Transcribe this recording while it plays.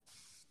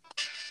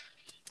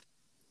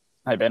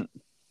Hey, Ben.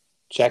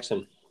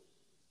 Jackson,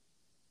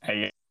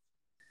 Hey.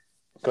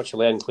 got you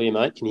loud and clear,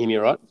 mate. Can you hear me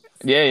all right?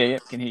 Yeah.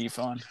 Can hear you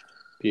fine.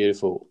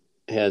 Beautiful.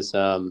 How's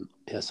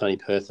sunny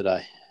Perth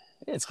today?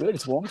 Yeah, it's good.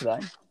 It's warm today.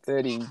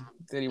 30,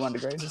 31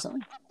 degrees or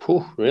something.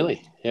 Whew,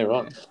 really? Yeah,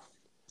 right. Yeah.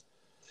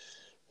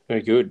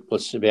 Very good. Well,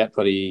 it's about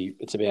bloody.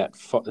 It's about.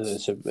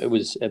 It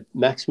was a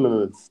maximum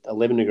of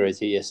 11 degrees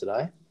here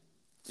yesterday.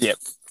 Yep.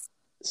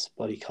 It's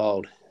bloody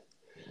cold.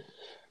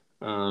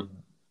 Um.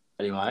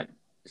 Anyway,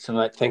 so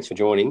mate, thanks for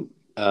joining.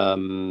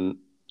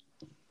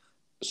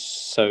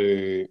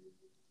 So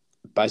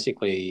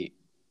basically,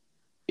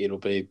 it'll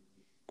be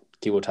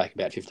give or take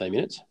about 15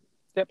 minutes,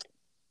 Yep.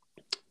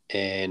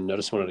 and I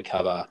just wanted to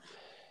cover a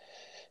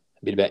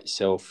bit about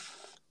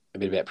yourself, a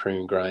bit about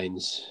Premium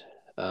Grains,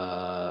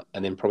 and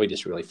then probably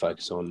just really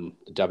focus on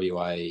the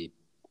WA.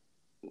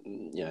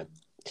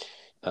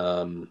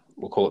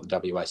 We'll call it the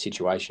WA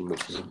situation,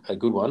 which is a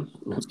good one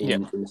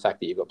Yep. in the fact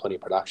that you've got plenty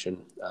of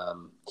production,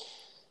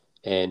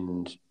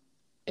 and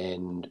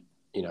and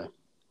you know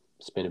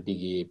it's been a big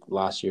year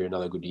last year,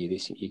 another good year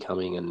this year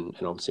coming, and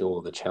obviously all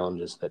of the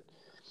challenges that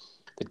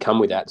come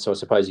with that. So I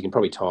suppose you can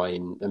probably tie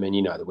in. I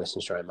mean, the Western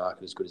Australian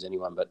market as good as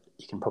anyone, but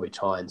you can probably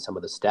tie in some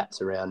of the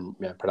stats around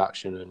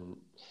production and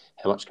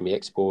how much can be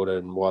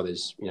exported and why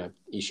there's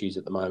issues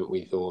at the moment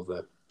with all of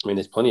the. I mean,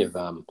 there's plenty of.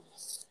 I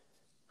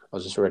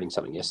was just reading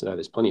something yesterday.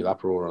 There's plenty of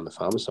uproar on the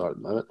farmer side at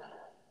the moment.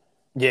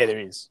 Yeah, there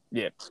is.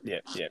 Yep.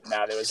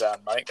 Now there was. I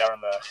think they were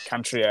on the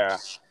country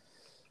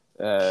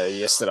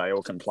yesterday,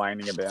 all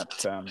complaining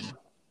about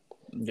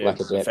Lack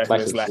of the depth, fact that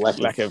there's lack of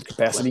lack of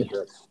capacity.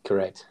 depth.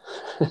 Correct.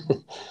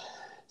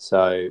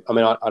 So I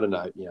mean, I don't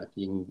know.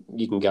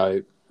 You can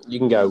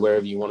go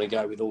wherever you want to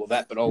go with all of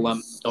that, but I'll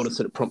just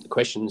sort of prompt the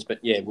questions. But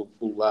yeah,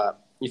 we'll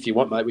if you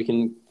want, mate, we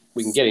can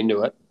get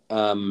into it.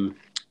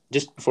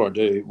 Just before I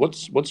do,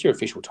 what's your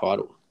official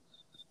title?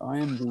 I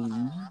am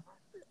the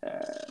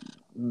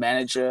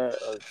manager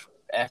of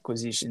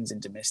acquisitions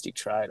and domestic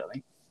trade. I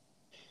think.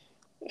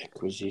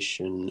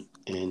 Acquisition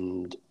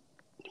and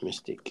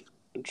domestic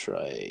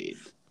trade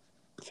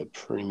for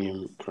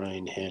premium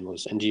grain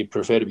handlers. And do you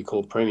prefer to be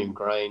called premium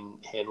grain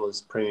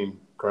handlers, premium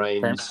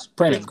grains,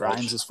 Premium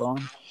grains is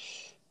fine.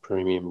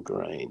 premium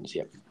grains?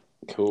 Yep,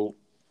 cool.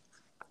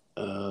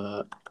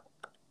 No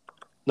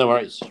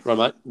worries, right,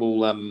 mate.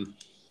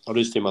 I'll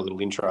just do my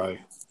little intro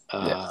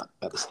Yep.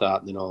 at the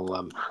start, and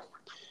then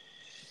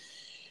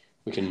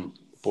we can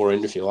bore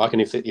in if you like,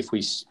 and if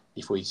we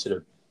sort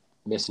of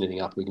mess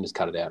anything up, we can just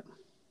cut it out.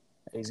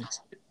 Easy.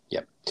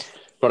 Yep.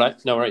 Right,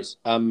 no worries.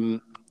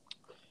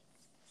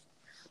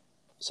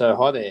 So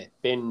hi there,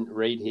 Ben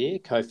Reid here,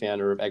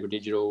 co-founder of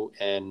AgriDigital,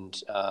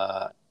 and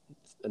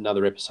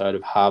another episode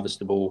of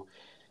Harvestable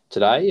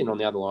today. And on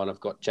the other line, I've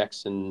got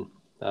Jackson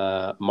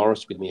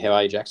Morris with me. How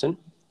are you, Jackson?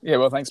 Yeah.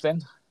 Well, thanks,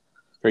 Ben.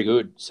 Very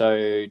good.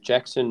 So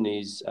Jackson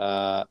is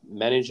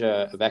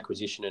manager of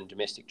acquisition and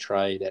domestic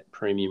trade at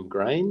Premium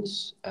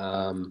Grains.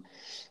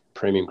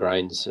 Premium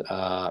Grains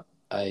are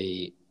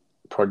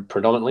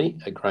predominantly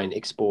a grain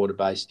exporter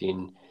based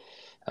in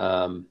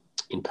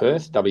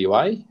Perth,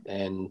 WA,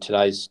 and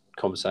today's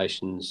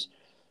conversations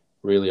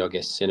really, I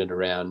guess, centred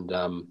around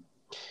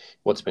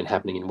what's been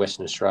happening in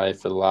Western Australia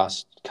for the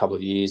last couple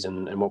of years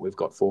and what we've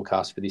got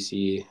forecast for this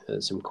year.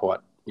 Some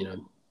quite,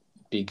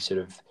 big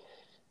sort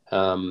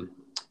of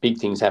big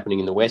things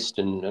happening in the West,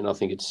 and I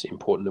think it's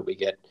important that we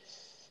get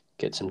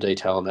some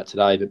detail on that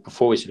today. But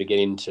before we sort of get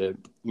into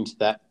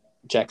that,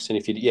 Jackson,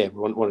 if you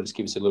want to just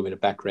give us a little bit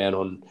of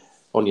background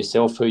on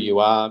yourself, who you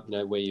are,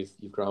 where you've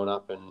grown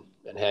up and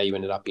how you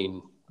ended up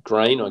in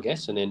grain, I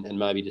guess, and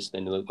maybe just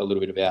then a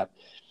little bit about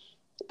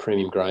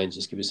Premium Grains.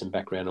 Just give us some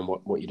background on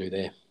what you do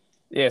there.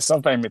 Yeah, so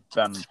I've been with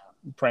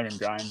Premium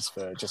Grains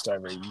for just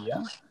over a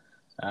year.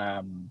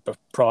 But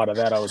prior to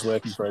that, I was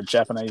working for a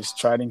Japanese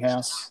trading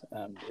house,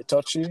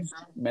 Itochu,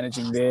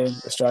 managing their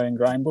Australian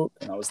grain book,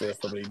 and I was there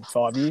for probably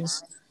 5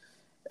 years.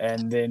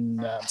 And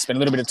then spent a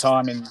little bit of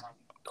time in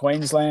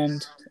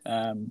Queensland,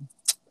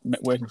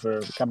 working for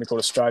a company called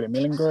Australia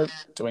Milling Group,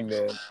 doing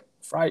their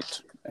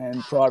freight.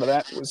 And prior to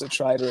that, was a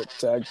trader at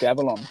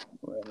Gavilon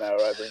when they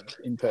were over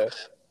in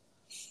Perth.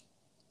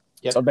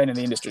 Yep. So I've been in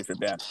the industry for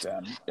about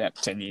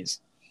 10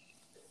 years.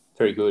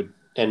 Very good.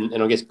 And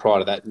I guess prior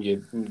to that,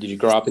 did you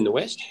grow up in the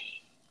West?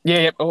 Yeah,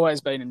 yep,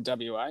 always been in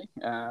WA,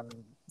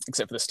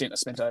 except for the stint I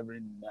spent over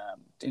in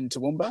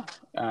Toowoomba.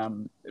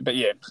 But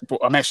yeah,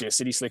 I'm actually a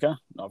city slicker.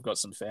 I've got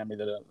some family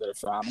that are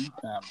farming.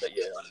 But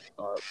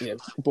yeah,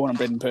 born and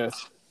bred in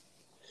Perth.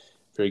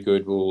 Very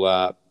good.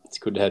 Well, it's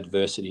good to have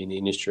diversity in the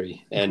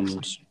industry,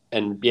 and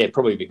yeah,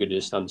 probably be good to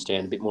just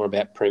understand a bit more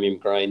about Premium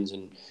Grains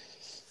and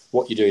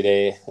what you do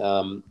there.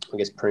 I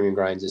guess Premium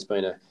Grains has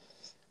been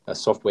a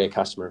software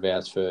customer of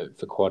ours for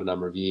quite a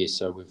number of years,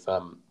 so we've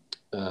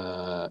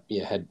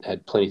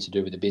had plenty to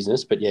do with the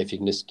business. But yeah, if you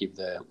can just give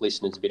the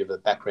listeners a bit of a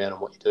background on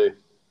what you do.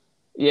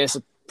 Yeah,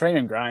 so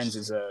Premium Grains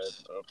is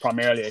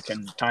primarily a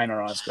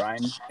containerised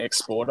grain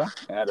exporter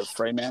out of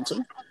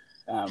Fremantle.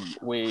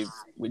 We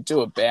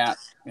do about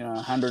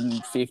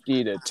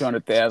 150 to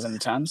 200,000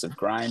 tonnes of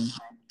grain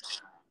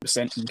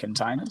sent in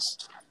containers.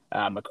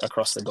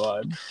 across the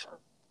globe.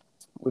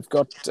 We've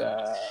got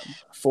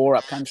 4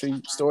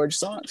 upcountry storage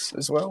sites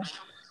as well,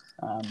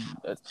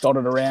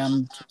 dotted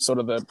around sort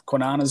of the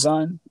Kwinana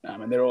zone,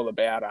 and they're all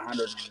about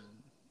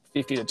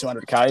 150 to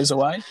 200 k's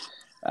away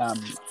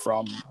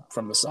from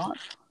the site.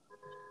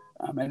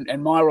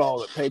 And my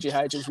role at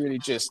PGH is really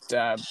just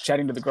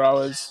chatting to the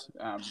growers,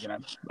 I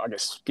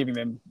guess giving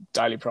them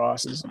daily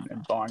prices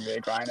and buying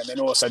their grain, and then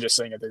also just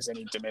seeing if there's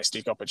any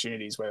domestic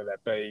opportunities, whether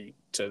that be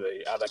to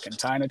the other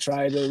container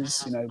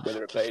traders,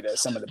 whether it be to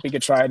some of the bigger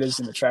traders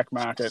in the track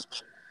market,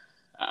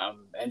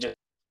 and just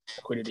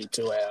liquidity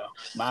to our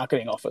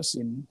marketing office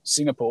in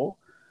Singapore.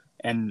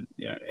 And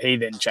he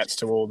then chats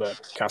to all the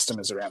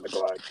customers around the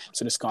globe.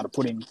 So just kind of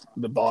putting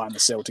the buy and the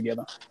sell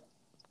together.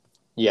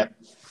 Yeah.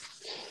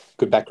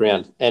 Good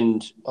background.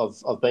 And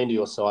I've been to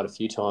your site a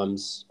few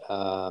times,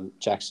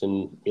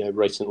 Jackson.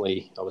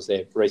 Recently I was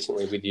there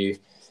recently with you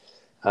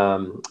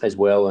as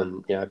well,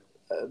 and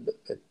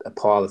a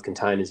pile of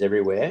containers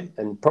everywhere.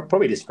 And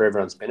probably just for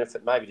everyone's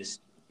benefit, maybe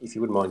just if you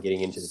wouldn't mind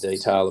getting into the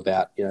detail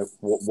about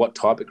what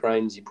type of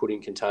grains you put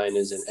in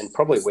containers, and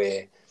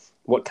probably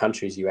what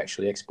countries you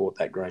actually export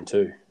that grain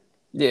to.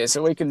 Yeah,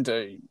 so we can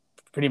do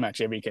pretty much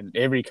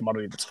every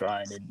commodity that's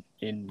grown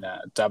in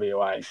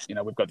WA.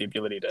 We've got the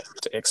ability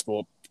to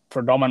export.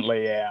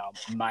 Predominantly our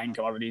main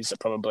commodities are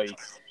probably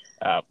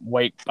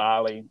wheat,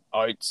 barley,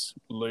 oats,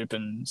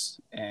 lupins,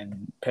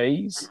 and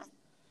peas.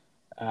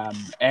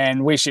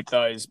 And we ship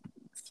those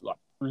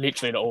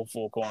literally to all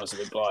 4 corners of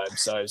the globe.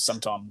 So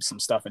sometimes some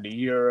stuff into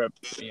Europe,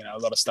 a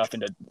lot of stuff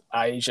into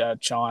Asia,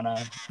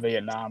 China,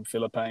 Vietnam,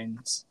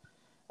 Philippines,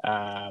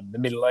 the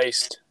Middle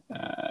East,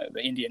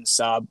 the Indian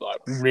sub.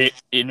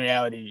 In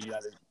reality,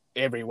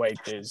 every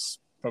week there's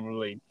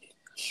probably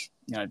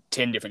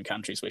 10 different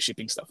countries we're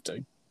shipping stuff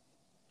to.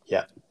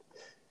 Yeah,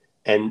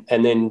 and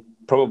then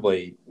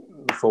probably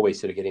before we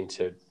sort of get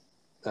into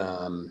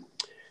sort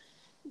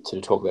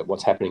of talk about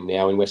what's happening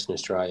now in Western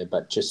Australia,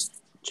 but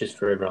just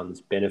for everyone's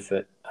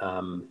benefit,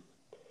 the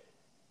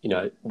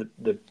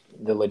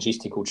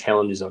logistical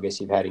challenges I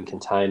guess you've had in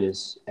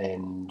containers,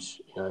 and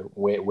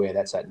where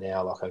that's at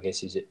now. Like, I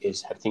guess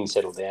have things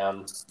settled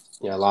down?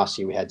 Last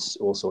year we had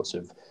all sorts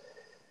of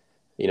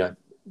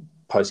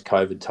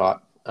post-COVID type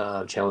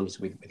challenges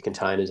with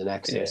containers and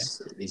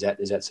access. Yeah.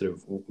 Is that sort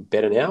of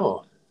better now?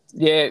 Or?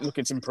 Yeah, look,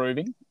 it's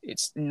improving.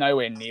 It's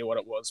nowhere near what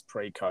it was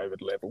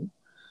pre-COVID level,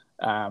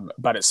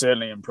 but it's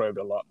certainly improved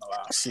a lot in the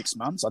last 6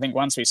 months. I think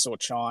once we saw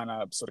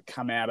China sort of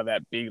come out of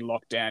that big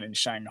lockdown in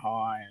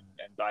Shanghai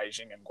and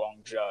Beijing and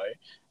Guangzhou,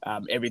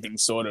 everything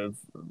sort of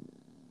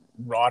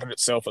righted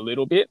itself a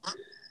little bit.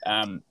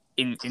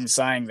 In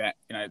saying that,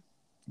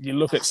 you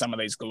look at some of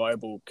these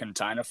global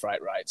container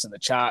freight rates, and the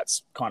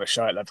charts kind of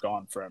show they've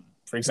gone from,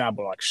 for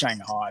example, like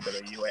Shanghai to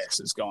the US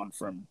has gone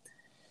from,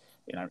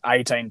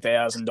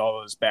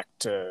 $18,000 back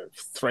to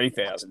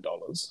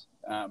 $3,000.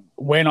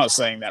 We're not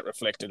seeing that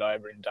reflected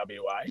over in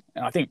WA,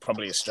 and I think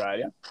probably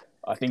Australia.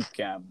 I think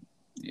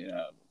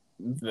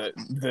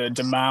the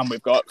demand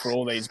we've got for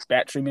all these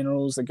battery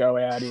minerals that go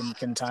out in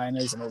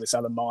containers and all this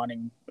other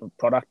mining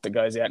product that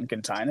goes out in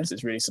containers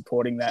is really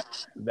supporting that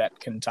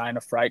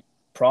container freight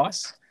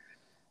price.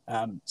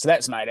 So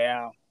that's made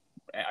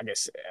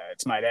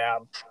it's made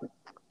our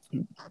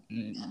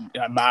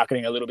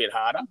marketing a little bit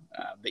harder.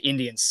 The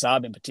Indian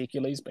sub in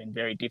particular has been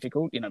very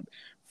difficult.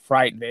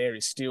 Freight there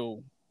is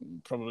still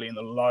probably in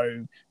the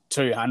low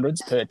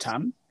 200s per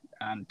tonne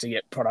to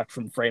get product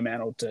from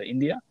Fremantle to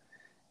India.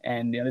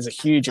 And there's a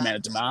huge amount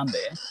of demand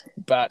there.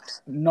 But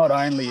not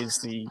only is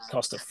the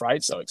cost of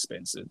freight so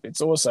expensive,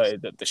 it's also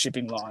that the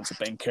shipping lines have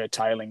been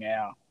curtailing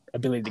our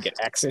ability to get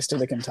access to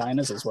the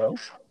containers as well.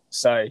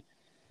 So,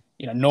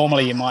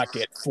 normally you might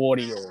get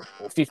 40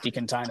 or 50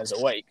 containers a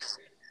week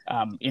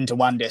into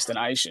one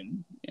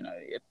destination.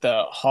 At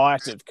the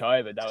height of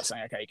COVID, they were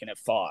saying, okay, you can have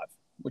 5,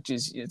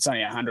 it's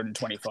only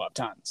 125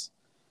 tonnes.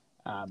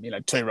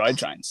 2 road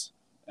trains.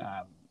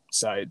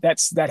 So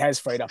that has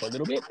freed up a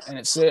little bit, and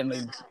it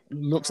certainly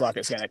looks like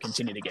it's going to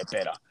continue to get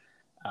better,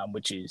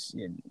 which is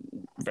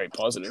very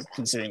positive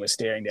considering we're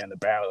staring down the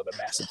barrel of a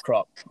massive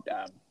crop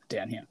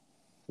down here.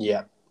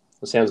 Yeah,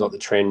 it sounds like the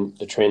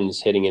trend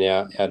is heading in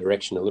our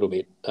direction a little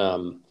bit.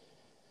 I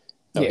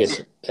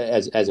guess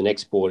as an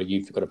exporter,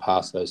 you've got to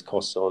pass those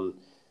costs on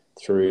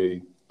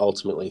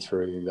ultimately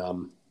through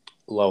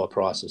lower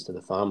prices to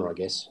the farmer, I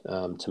guess,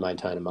 to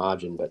maintain a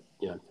margin. But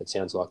it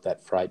sounds like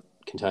that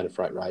container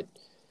freight rate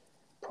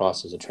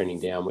prices are trending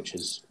down, which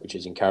is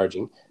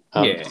encouraging.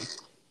 Do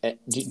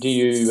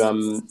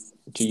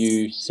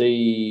you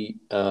see?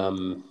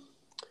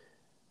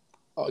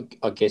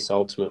 I guess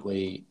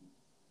ultimately,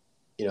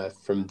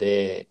 from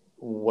there,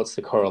 what's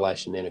the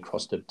correlation then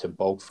across to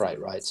bulk freight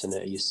rates? And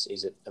is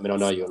it? I mean, I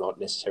know you're not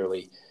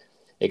necessarily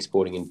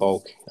exporting in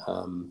bulk,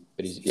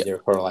 but is there a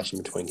correlation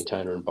between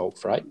container and bulk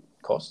freight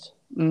costs?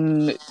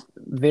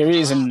 There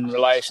is in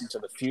relation to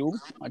the fuel,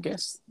 I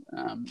guess,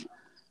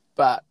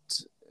 but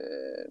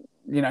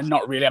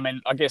not really. I mean,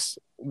 I guess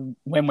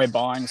when we're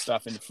buying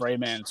stuff in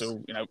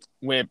Fremantle,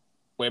 we're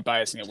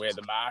basing it where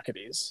the market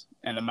is,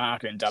 and the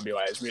market in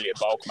WA is really a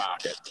bulk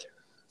market.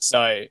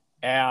 So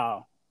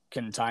our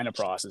container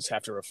prices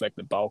have to reflect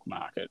the bulk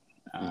market.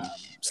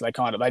 So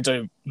they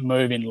do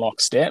move in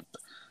lockstep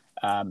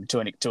to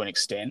an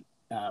extent,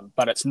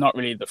 but it's not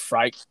really the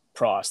freight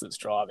price that's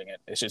driving it.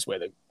 It's just where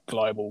the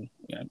global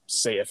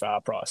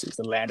CFR price is,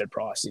 the landed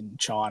price in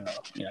China.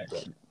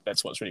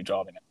 That's what's really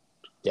driving it.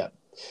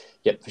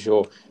 Yeah, for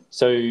sure.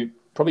 So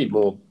probably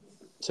more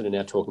sort of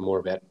now talking more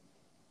about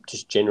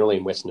just generally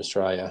in Western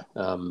Australia.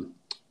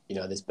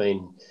 There's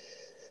been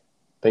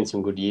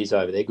some good years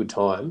over there, good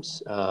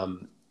times.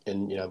 And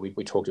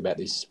we talked about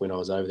this when I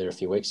was over there a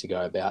few weeks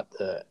ago about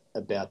the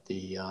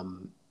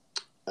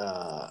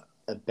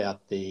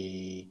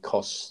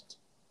cost.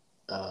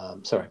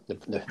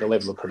 The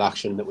level of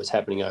production that was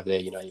happening over there.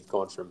 You've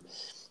gone from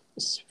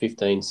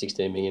 15,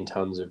 16 million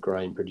tonnes of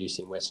grain produced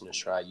in Western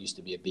Australia. Used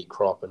to be a big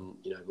crop, and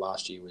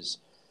last year was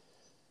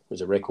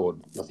a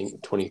record. I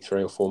think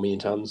 23 or 4 million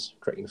tonnes.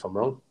 Correct me if I'm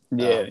wrong.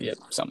 Yeah,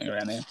 something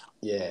around there.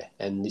 Yeah,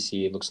 and this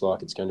year looks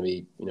like it's going to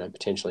be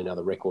potentially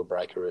another record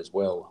breaker as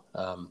well.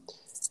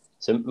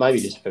 So maybe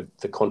just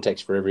for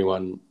context for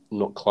everyone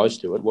not close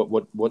to it,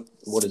 what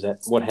is that?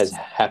 What has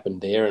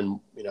happened there, and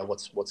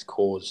what's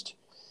caused?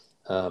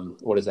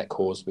 What has that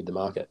caused with the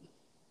market?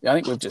 Yeah, I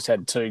think we've just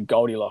had two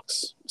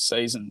Goldilocks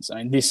seasons. I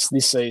mean, this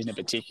season in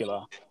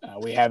particular,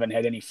 we haven't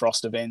had any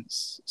frost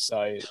events.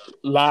 So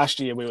last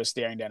year we were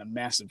staring down a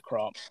massive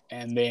crop,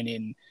 and then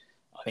in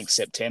I think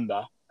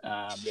September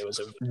there was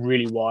a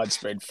really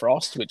widespread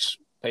frost, which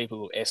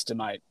people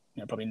estimate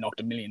probably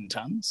knocked 1 million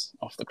tonnes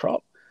off the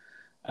crop.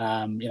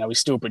 We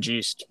still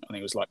produced, I think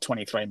it was like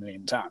 23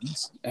 million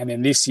tonnes. And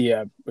then this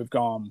year we've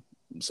gone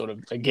sort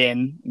of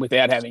again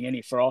without having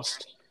any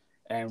frost,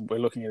 and we're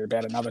looking at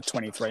about another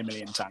 23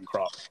 million tonne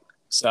crop.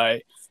 So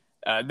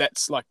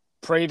that's like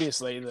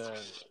previously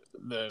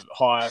the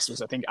highest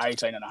was I think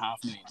 18.5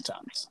 million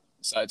tonnes.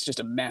 So it's just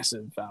a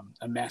massive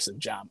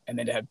jump. And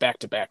then to have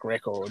back-to-back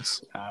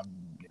records,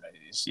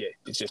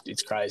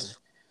 it's crazy.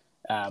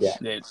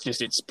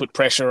 It's put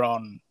pressure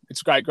on.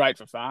 It's great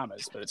for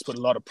farmers, but it's put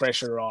a lot of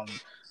pressure on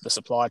the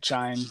supply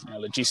chain,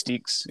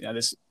 logistics.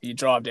 You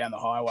drive down the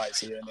highways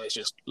here, and there's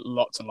just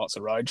lots and lots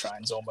of road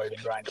trains all moving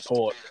grain to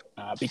port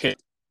because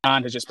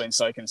demand has just been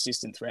so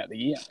consistent throughout the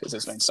year because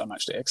there's been so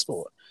much to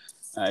export.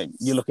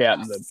 You look out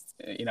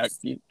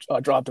I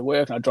drive to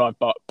work and I drive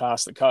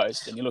past the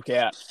coast, and you look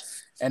out,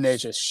 and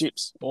there's just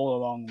ships all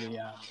along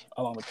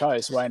the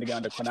coast waiting to go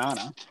into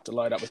Kwinana to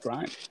load up with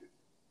grain.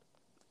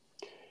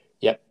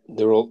 Yep,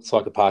 it's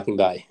like a parking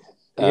bay.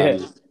 Yeah,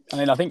 I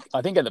mean, I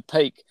think at the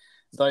peak,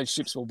 those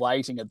ships were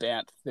waiting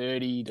about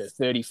 30 to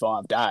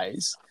 35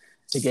 days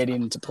to get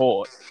into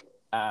port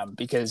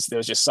because there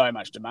was just so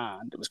much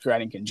demand. It was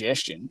creating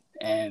congestion,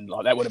 and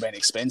that would have been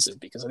expensive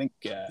because I think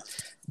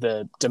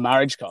the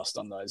demurrage cost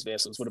on those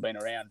vessels would have been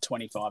around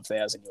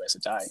 $25,000 US a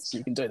day. So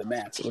you can do the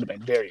maths; it would have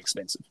been very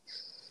expensive.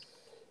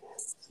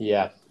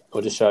 Yeah,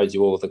 it just shows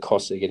you all of the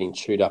costs that are getting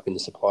chewed up in the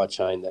supply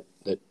chain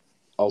that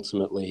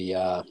ultimately,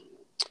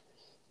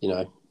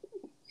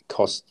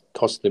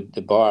 cost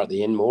the buyer at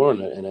the end more,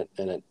 and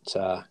it's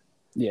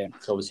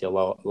obviously a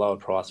lower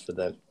price for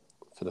the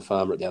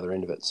farmer at the other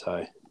end of it.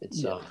 So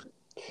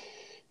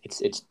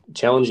it's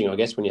challenging, I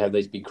guess, when you have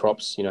these big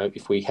crops.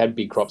 If we had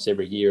big crops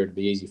every year, it'd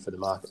be easy for the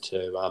market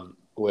to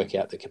work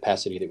out the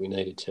capacity that we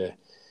needed to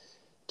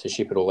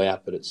ship it all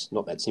out, but it's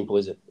not that simple,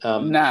 is it?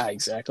 No,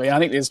 exactly. I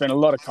think there's been a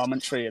lot of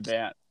commentary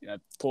about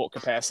port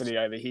capacity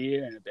over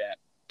here and about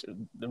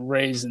the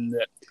reason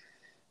that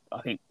I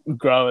think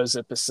growers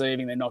are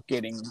perceiving they're not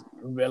getting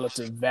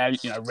relative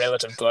value,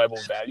 relative global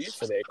value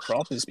for their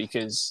crop is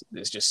because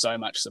there's just so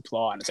much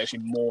supply, and it's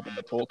actually more than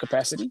the port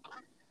capacity.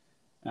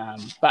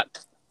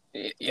 But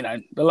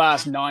the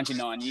last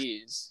 99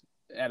 years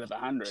out of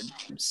 100,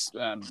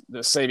 the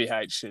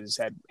CBH has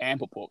had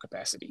ample port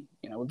capacity.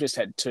 We've just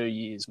had 2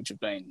 years which have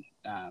been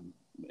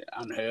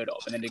unheard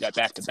of, and then to go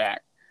back to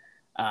back,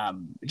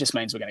 it just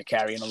means we're going to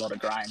carry in a lot of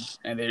grain,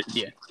 and there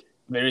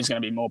is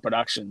going to be more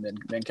production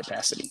than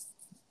capacity.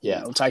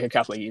 Yeah, it'll take a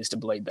couple of years to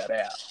bleed that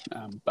out,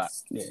 but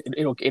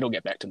it'll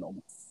get back to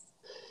normal.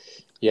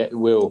 Yeah, it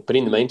will. But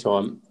in the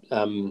meantime,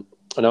 I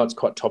know it's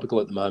quite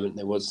topical at the moment.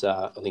 There was,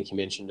 I think you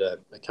mentioned a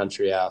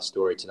Country Hour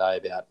story today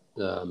about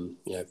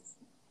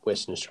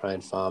Western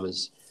Australian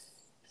farmers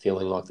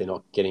feeling like they're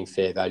not getting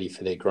fair value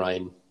for their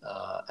grain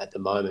at the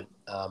moment.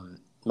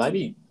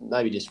 Maybe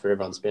just for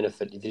everyone's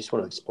benefit, if you just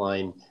want to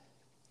explain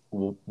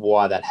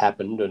why that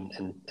happened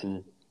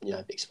and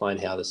explain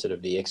how the sort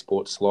of the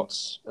export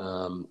slots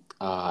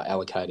are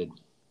allocated.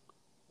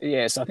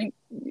 Yes, I think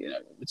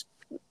it's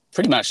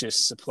pretty much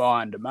just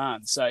supply and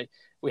demand. So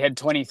we had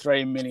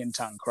 23 million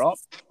tonne crop,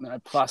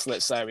 plus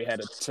let's say we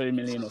had a 2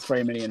 million or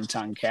 3 million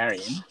tonne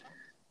carry-in.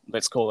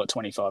 Let's call it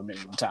 25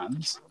 million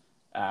tonnes.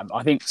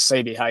 I think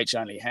CBH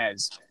only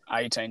has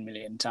 18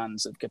 million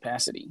tonnes of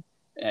capacity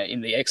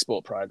in the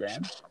export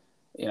program.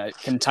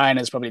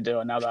 Containers probably do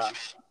another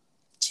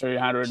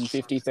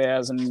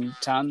 250,000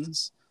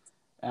 tonnes,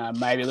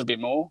 maybe a little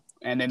bit more.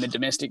 And then the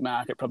domestic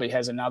market probably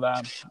has another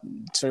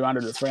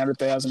 200 to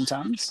 300,000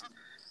 tonnes.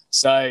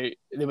 So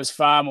there was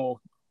far more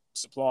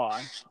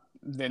supply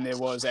than there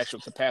was actual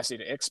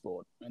capacity to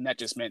export, and that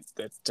just meant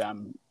that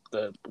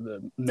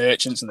the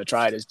merchants and the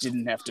traders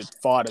didn't have to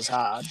fight as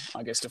hard,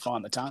 I guess, to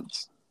find the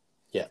tons.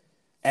 Yeah.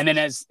 And then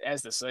as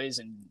the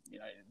season,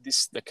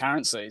 the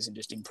current season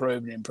just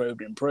improved and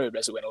improved and improved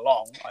as it went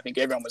along. I think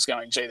everyone was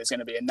going, gee, there's going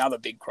to be another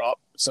big crop.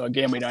 So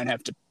again, we don't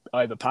have to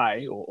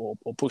overpay or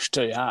push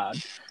too hard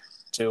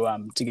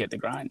to get the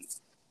grain.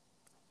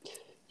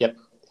 Yep.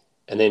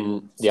 And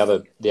then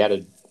the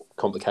added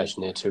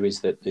complication there too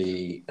is that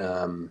the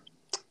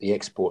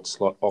export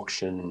slot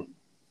auction,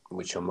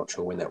 which I'm not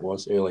sure when that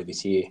was, early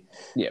this year.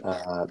 Yep.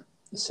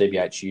 The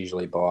CBH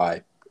usually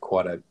buy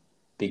quite a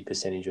big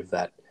percentage of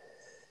that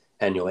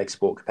annual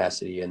export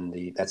capacity,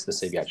 and that's the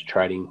CBH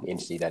trading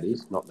entity, that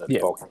is, not the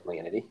bulk handling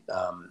entity.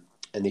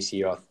 And this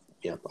year,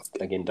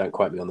 again, don't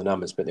quote me on the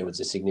numbers, but there was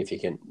a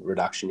significant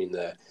reduction in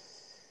the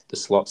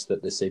slots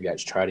that the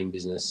CBH trading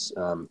business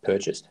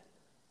purchased.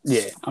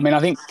 Yeah, I mean, I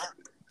think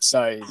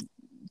so.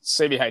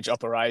 CBH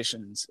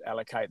operations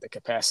allocate the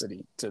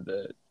capacity to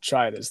the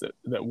traders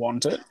that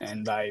want it,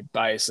 and they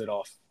base it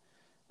off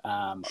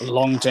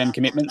long-term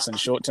commitments and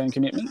short-term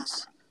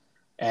commitments.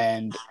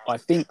 And I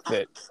think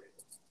that,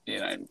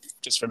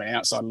 just from an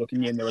outside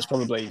looking in, there was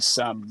probably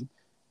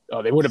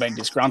there would have been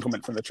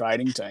disgruntlement from the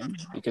trading team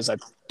because they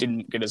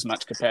didn't get as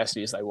much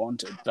capacity as they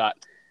wanted. But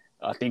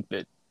I think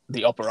that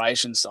the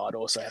operations side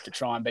also have to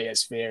try and be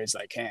as fair as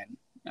they can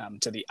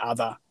to the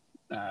other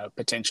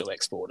potential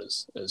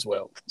exporters as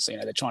well. So,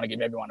 they're trying to give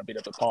everyone a bit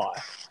of a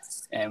pie.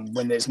 And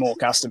when there's more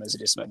customers, it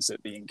just means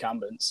that the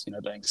incumbents,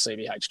 being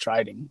CBH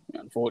Trading,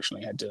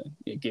 unfortunately had to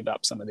give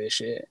up some of their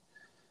share.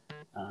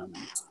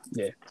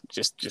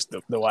 Just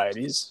the way it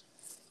is.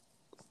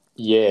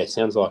 Yeah,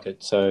 sounds like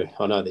it. So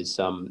I know there's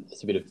a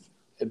bit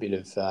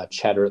of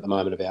chatter at the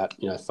moment about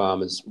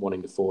farmers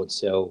wanting to forward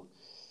sell,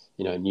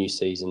 new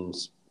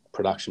season's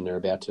production. They're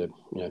about to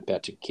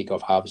kick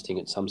off harvesting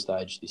at some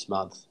stage this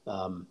month.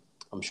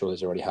 I'm sure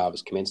there's already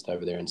harvest commenced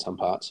over there in some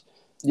parts.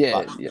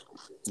 Yeah.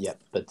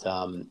 But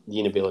the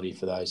inability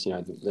for those,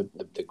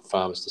 the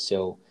farmers to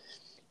sell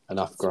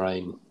enough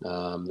grain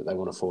that they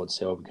want to forward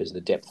sell because the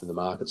depth of the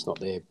market's not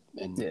there.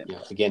 And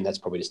again, that's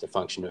probably just a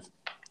function of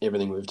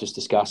everything we've just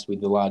discussed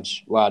with the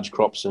large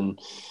crops and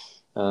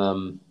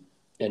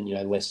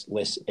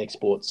less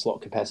export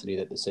slot capacity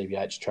that the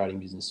CBH trading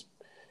business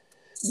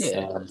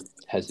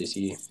has this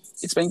year.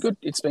 It's been good.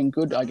 It's been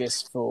good, I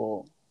guess,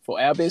 for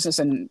our business,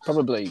 and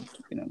probably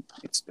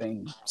it's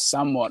been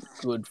somewhat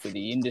good for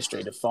the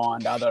industry to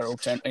find other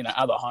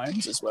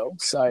homes as well.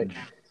 So.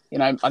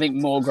 I think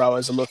more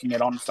growers are looking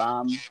at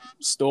on-farm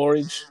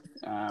storage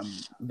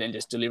than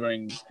just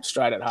delivering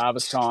straight at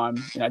harvest time.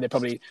 They're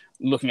probably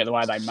looking at the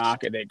way they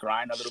market their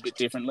grain a little bit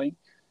differently.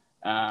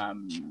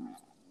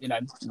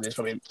 There's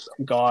probably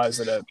guys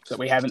that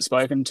we haven't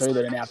spoken to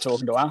that are now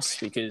talking to us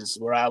because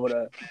we're able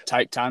to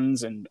take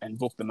tons and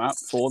book them up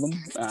for them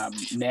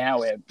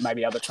now where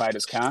maybe other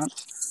traders can't.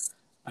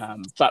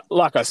 But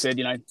like I said,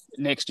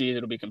 next year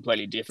it'll be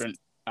completely different.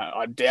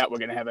 I doubt we're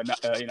going to have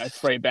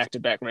 3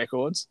 back-to-back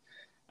records.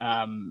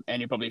 And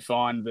you'll probably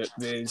find that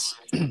there's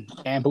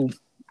ample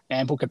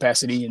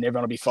capacity and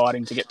everyone will be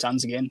fighting to get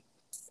tons again.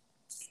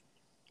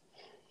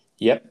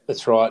 Yep,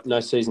 that's right. No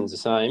season's the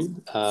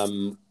same.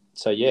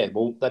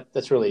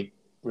 That's really,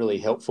 really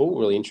helpful,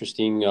 really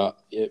interesting.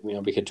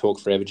 We could talk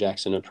forever,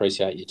 Jackson.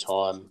 Appreciate your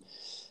time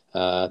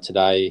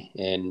today.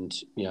 And,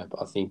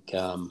 I think,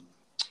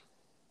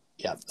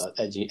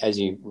 as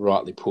you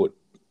rightly put,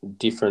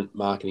 different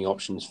marketing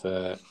options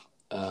for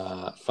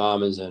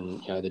farmers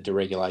and the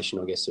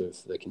deregulation, I guess,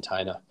 of the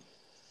container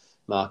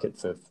market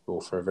for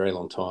a very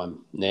long time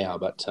now.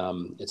 But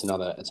it's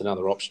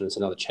another option. It's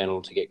another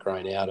channel to get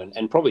grain out,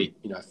 and probably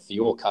for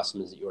your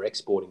customers that you're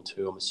exporting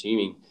to, I'm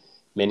assuming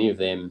many of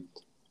them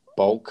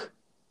bulk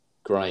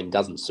grain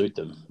doesn't suit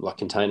them. Like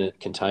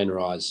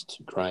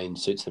containerized grain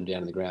suits them down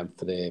to the ground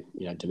for their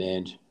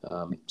demand.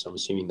 So I'm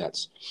assuming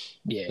that's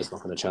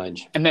not going to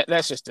change. And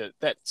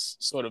that's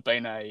sort of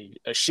been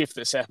a shift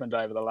that's happened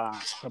over the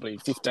last probably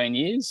 15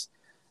 years.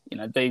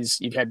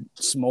 You've had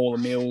smaller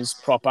mills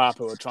prop up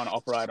who are trying to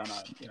operate on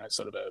a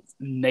sort of a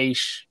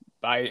niche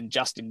and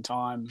just in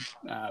time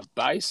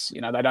base. They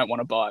don't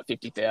want to buy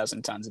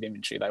 50,000 tons of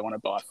inventory. They want to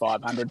buy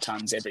 500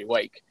 tons every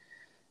week.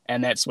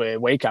 And that's where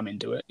we come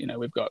into it.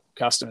 We've got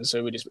customers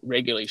who we just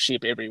regularly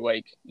ship every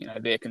week,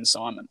 their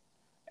consignment.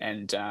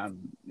 And,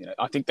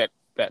 I think that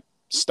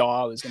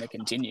style is going to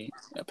continue,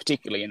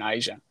 particularly in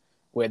Asia,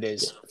 where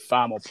there's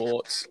far more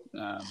ports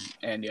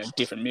and,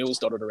 different mills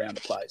dotted around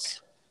the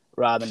place,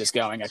 rather than just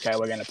going, okay,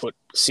 we're going to put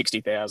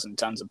 60,000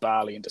 tons of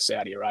barley into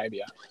Saudi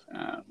Arabia.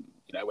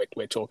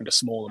 We're talking to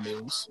smaller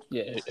mills,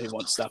 who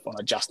want stuff on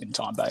a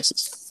just-in-time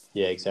basis.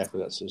 Yeah, exactly.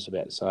 That's what I was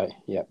about to say.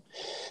 Yeah.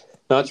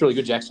 No, that's really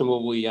good, Jackson.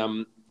 Well, we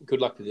good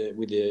luck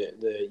with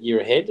the year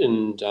ahead,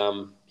 and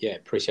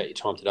appreciate your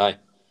time today.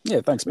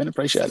 Yeah, thanks, Ben.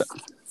 Appreciate it.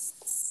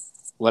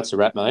 Well, that's a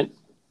wrap, mate.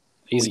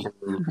 Easy.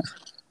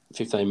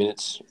 15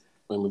 minutes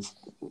when we've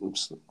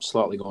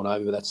slightly gone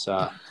over, but that's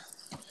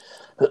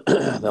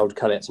they'll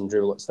cut out some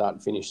dribble at start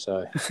and finish.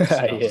 So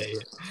No,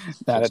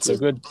 that's so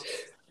good.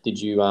 Did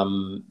you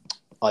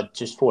I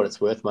just for what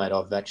it's worth, mate,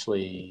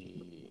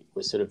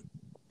 we sort of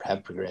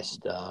have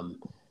progressed our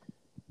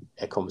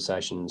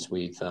conversations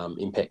with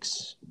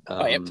Impex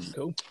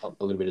Cool. a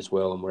little bit as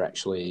well, and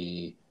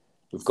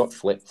we've got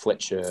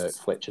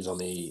Fletcher's on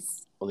the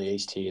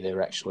east here.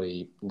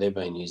 They've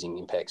been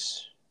using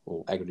Impex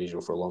or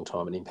AgriDigital for a long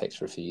time, and Impex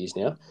for a few years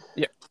now.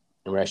 Yep.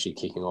 And we're actually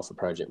kicking off a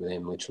project with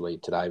them. Literally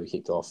today, we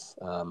kicked off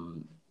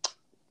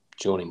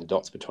joining the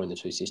dots between the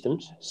two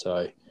systems.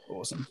 So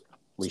awesome.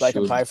 They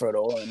can pay for it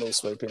all, and we'll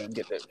swoop in and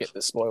get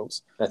the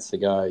spoils. That's the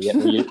go. Yeah,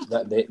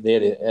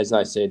 as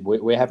they said,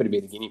 we're happy to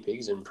be the guinea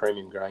pigs, and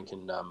Premium Grain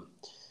can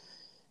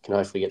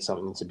hopefully get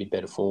something that's a bit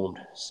better formed.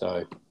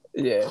 So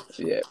yeah.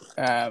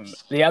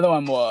 The other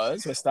one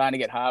was we're starting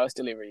to get harvest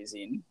deliveries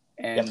in,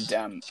 and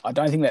I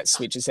don't think that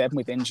switch has happened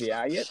with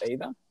NGR yet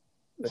either.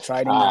 The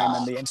trading name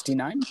and the entity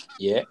name.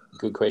 Yeah,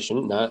 good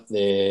question. No,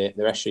 they're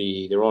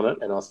on it,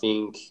 and I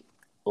think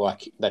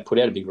they put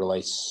out a big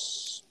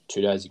release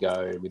 2 days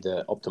ago with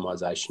the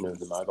optimization of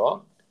the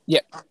mobile.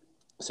 Yep.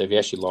 So if you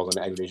actually log on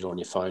to AgriDigital on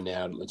your phone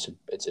now,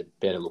 it's a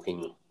better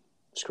looking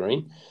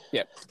screen.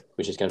 Yep.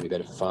 Which is going to be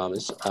better for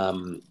farmers.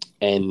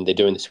 And they're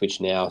doing the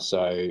switch now,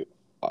 so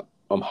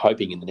I'm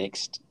hoping in the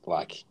next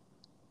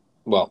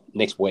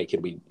next week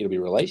it'll be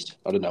released.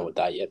 I don't know what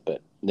day yet,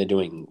 but they're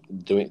doing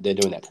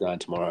that today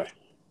and tomorrow.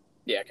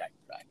 Yeah. Okay.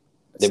 Right.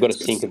 They've got to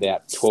sync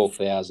about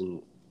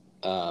 12,000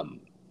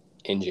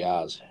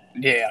 NGRs.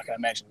 Yeah, I can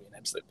imagine it'll be an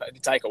absolute.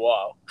 It'll take a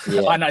while.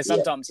 Yeah, I know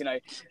sometimes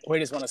we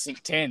just want to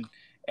sync 10,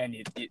 and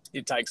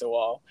it takes a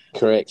while.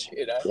 Correct.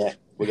 Yeah,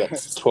 we got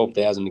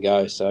 12,000 to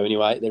go. So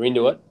anyway, they're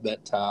into it,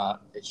 but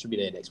it should be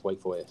there next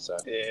week for you. So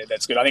yeah,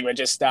 that's good. I think we're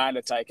just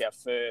starting to take our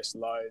first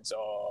loads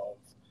of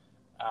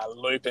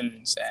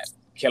lupins at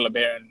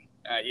Kellerberrin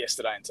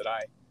yesterday and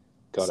today.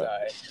 Got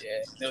it.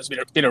 Yeah, there was a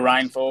bit of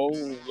rainfall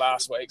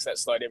last week, so that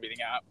slowed everything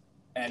up.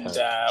 And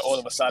all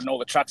of a sudden, all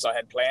the trucks I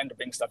had planned to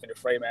bring stuff into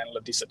Fremantle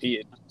have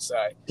disappeared. So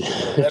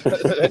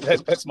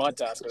that's my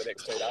task for the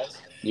next 2 days.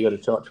 You got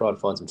to try to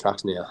find some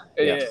trucks now.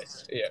 Yeah.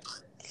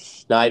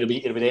 No, it'll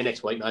be there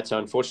next week, mate. So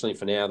unfortunately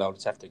for now, they'll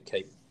just have to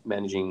keep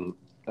managing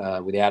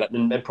without it.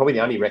 And probably the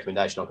only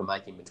recommendation I can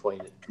make in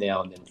between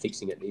now and then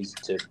fixing it is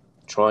to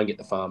try and get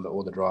the farmer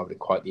or the driver to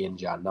quote the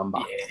NGR number.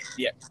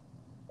 Yeah.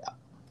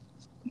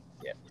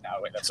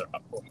 No, that's all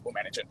right. We'll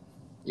manage it.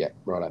 Yeah,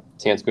 righto.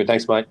 Sounds good.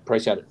 Thanks, mate.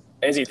 Appreciate it.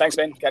 Easy. Thanks,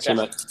 Ben. Catch you,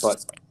 mate. Bye.